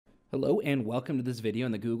Hello and welcome to this video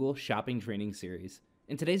in the Google Shopping Training Series.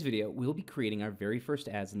 In today's video, we will be creating our very first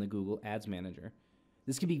ads in the Google Ads Manager.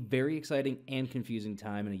 This can be very exciting and confusing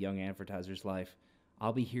time in a young advertiser's life.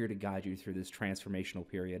 I'll be here to guide you through this transformational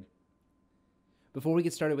period. Before we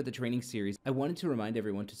get started with the training series, I wanted to remind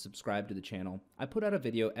everyone to subscribe to the channel. I put out a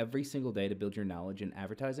video every single day to build your knowledge in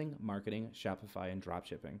advertising, marketing, Shopify, and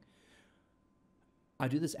dropshipping. I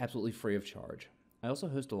do this absolutely free of charge. I also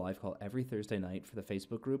host a live call every Thursday night for the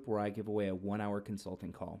Facebook group where I give away a 1-hour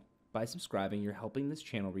consulting call. By subscribing, you're helping this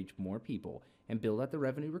channel reach more people and build out the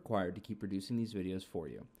revenue required to keep producing these videos for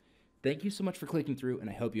you. Thank you so much for clicking through,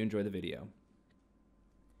 and I hope you enjoy the video.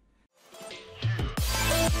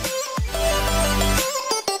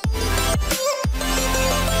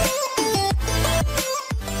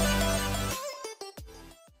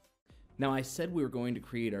 Now, I said we were going to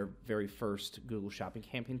create our very first Google Shopping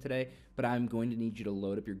campaign today, but I'm going to need you to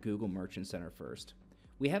load up your Google Merchant Center first.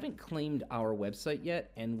 We haven't claimed our website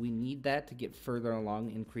yet, and we need that to get further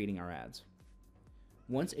along in creating our ads.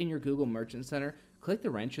 Once in your Google Merchant Center, click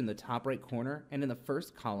the wrench in the top right corner, and in the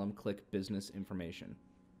first column, click Business Information.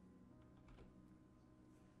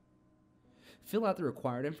 Fill out the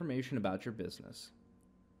required information about your business.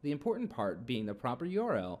 The important part being the proper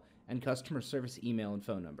URL and customer service email and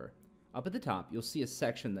phone number. Up at the top, you'll see a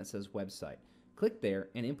section that says Website. Click there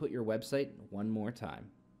and input your website one more time.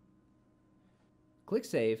 Click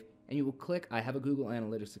Save, and you will click I have a Google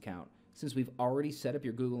Analytics account. Since we've already set up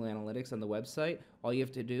your Google Analytics on the website, all you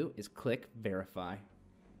have to do is click Verify.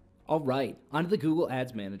 All right, onto the Google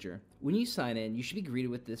Ads Manager. When you sign in, you should be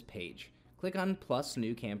greeted with this page. Click on Plus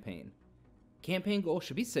New Campaign. Campaign goal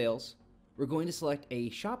should be sales. We're going to select a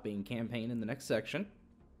shopping campaign in the next section.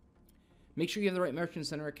 Make sure you have the right Merchant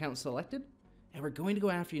Center account selected, and we're going to go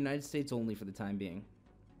after United States only for the time being.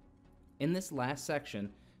 In this last section,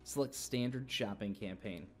 select Standard Shopping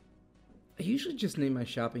Campaign. I usually just name my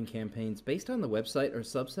shopping campaigns based on the website or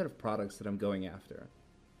subset of products that I'm going after.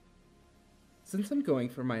 Since I'm going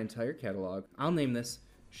for my entire catalog, I'll name this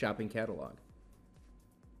Shopping Catalog.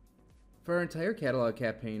 For our entire catalog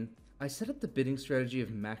campaign, I set up the bidding strategy of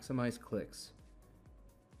maximize clicks.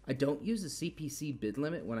 I don't use a CPC bid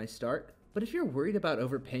limit when I start, but if you're worried about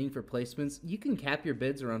overpaying for placements, you can cap your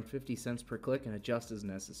bids around 50 cents per click and adjust as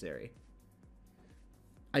necessary.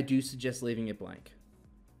 I do suggest leaving it blank.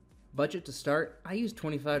 Budget to start, I use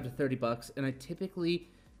 25 to 30 bucks, and I typically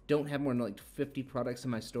don't have more than like 50 products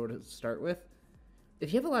in my store to start with.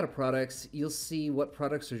 If you have a lot of products, you'll see what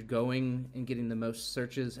products are going and getting the most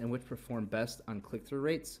searches and which perform best on click-through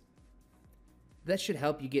rates. That should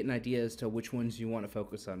help you get an idea as to which ones you want to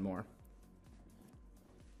focus on more.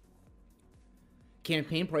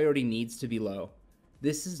 Campaign priority needs to be low.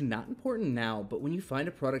 This is not important now, but when you find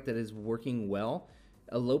a product that is working well,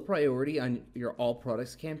 a low priority on your all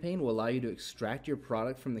products campaign will allow you to extract your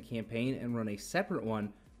product from the campaign and run a separate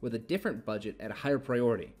one with a different budget at a higher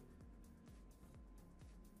priority.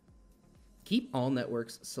 Keep all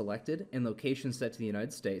networks selected and location set to the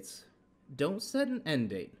United States. Don't set an end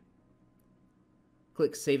date.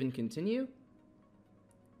 Click Save and Continue.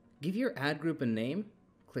 Give your ad group a name,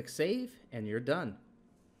 click Save, and you're done.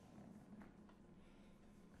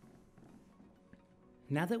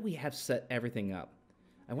 Now that we have set everything up,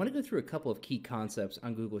 I want to go through a couple of key concepts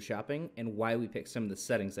on Google Shopping and why we picked some of the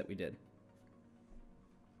settings that we did.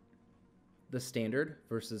 The standard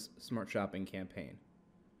versus smart shopping campaign.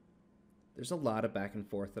 There's a lot of back and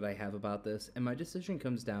forth that I have about this, and my decision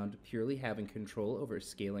comes down to purely having control over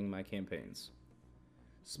scaling my campaigns.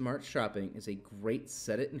 Smart shopping is a great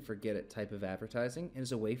set it and forget it type of advertising and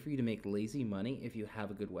is a way for you to make lazy money if you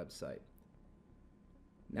have a good website.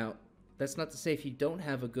 Now, that's not to say if you don't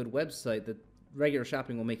have a good website that regular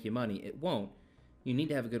shopping will make you money. It won't. You need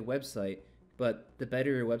to have a good website, but the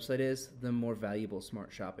better your website is, the more valuable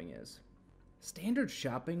smart shopping is. Standard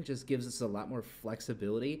shopping just gives us a lot more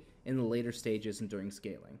flexibility in the later stages and during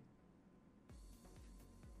scaling.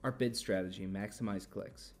 Our bid strategy, maximize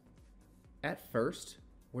clicks. At first,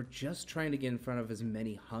 we're just trying to get in front of as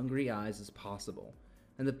many hungry eyes as possible,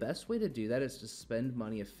 and the best way to do that is to spend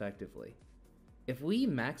money effectively. If we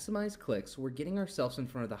maximize clicks, we're getting ourselves in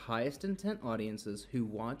front of the highest intent audiences who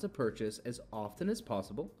want to purchase as often as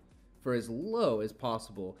possible, for as low as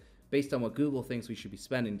possible, based on what Google thinks we should be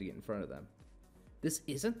spending to get in front of them. This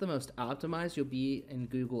isn't the most optimized you'll be in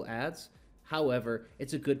Google Ads, however,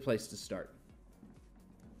 it's a good place to start.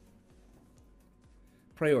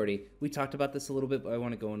 Priority. We talked about this a little bit, but I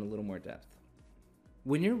want to go in a little more depth.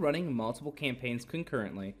 When you're running multiple campaigns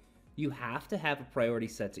concurrently, you have to have a priority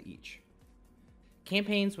set to each.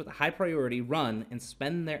 Campaigns with a high priority run and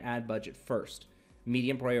spend their ad budget first,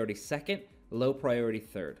 medium priority second, low priority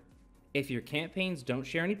third. If your campaigns don't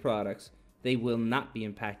share any products, they will not be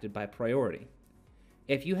impacted by priority.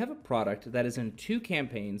 If you have a product that is in 2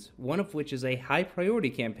 campaigns, one of which is a high priority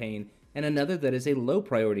campaign and another that is a low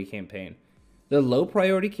priority campaign, the low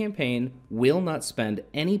priority campaign will not spend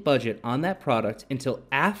any budget on that product until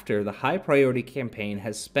after the high priority campaign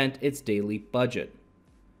has spent its daily budget.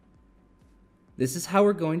 This is how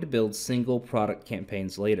we're going to build single product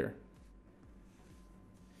campaigns later.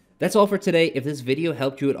 That's all for today. If this video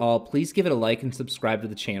helped you at all, please give it a like and subscribe to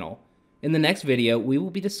the channel. In the next video, we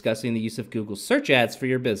will be discussing the use of Google search ads for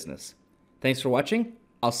your business. Thanks for watching.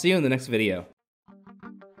 I'll see you in the next video.